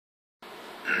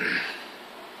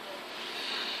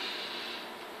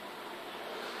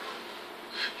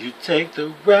You take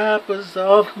the wrappers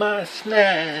off my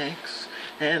snacks,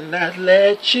 and I'd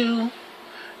let you.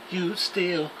 You'd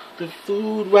steal the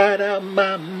food right out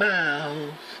my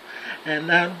mouth,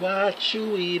 and I'd watch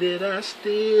you eat it. I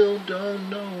still don't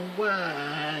know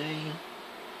why.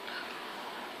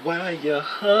 Why you're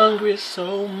hungry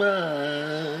so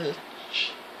much.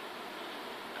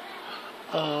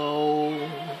 Oh,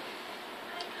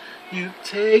 you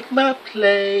take my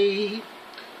plate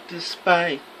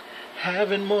despite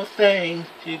having more things.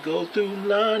 You go through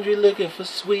laundry looking for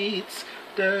sweets,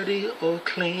 dirty or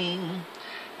clean.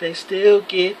 They still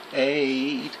get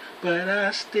ate, but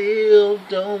I still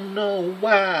don't know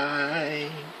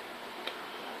why.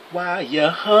 Why you're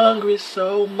hungry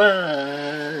so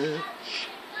much.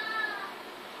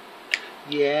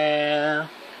 Yeah.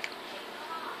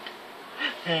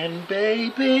 And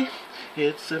baby,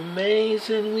 it's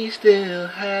amazing we still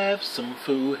have some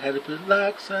food. Had to put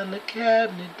locks on the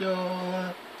cabinet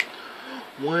door.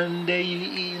 One day you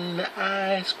eating the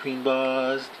ice cream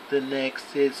bars, the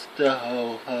next it's the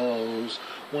ho-hos.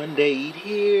 One day eat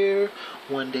here,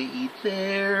 one day eat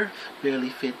there, barely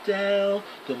fit down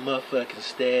the motherfucking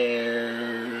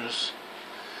stairs.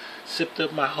 Sipped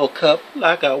up my whole cup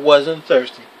like I wasn't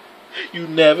thirsty. You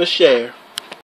never share.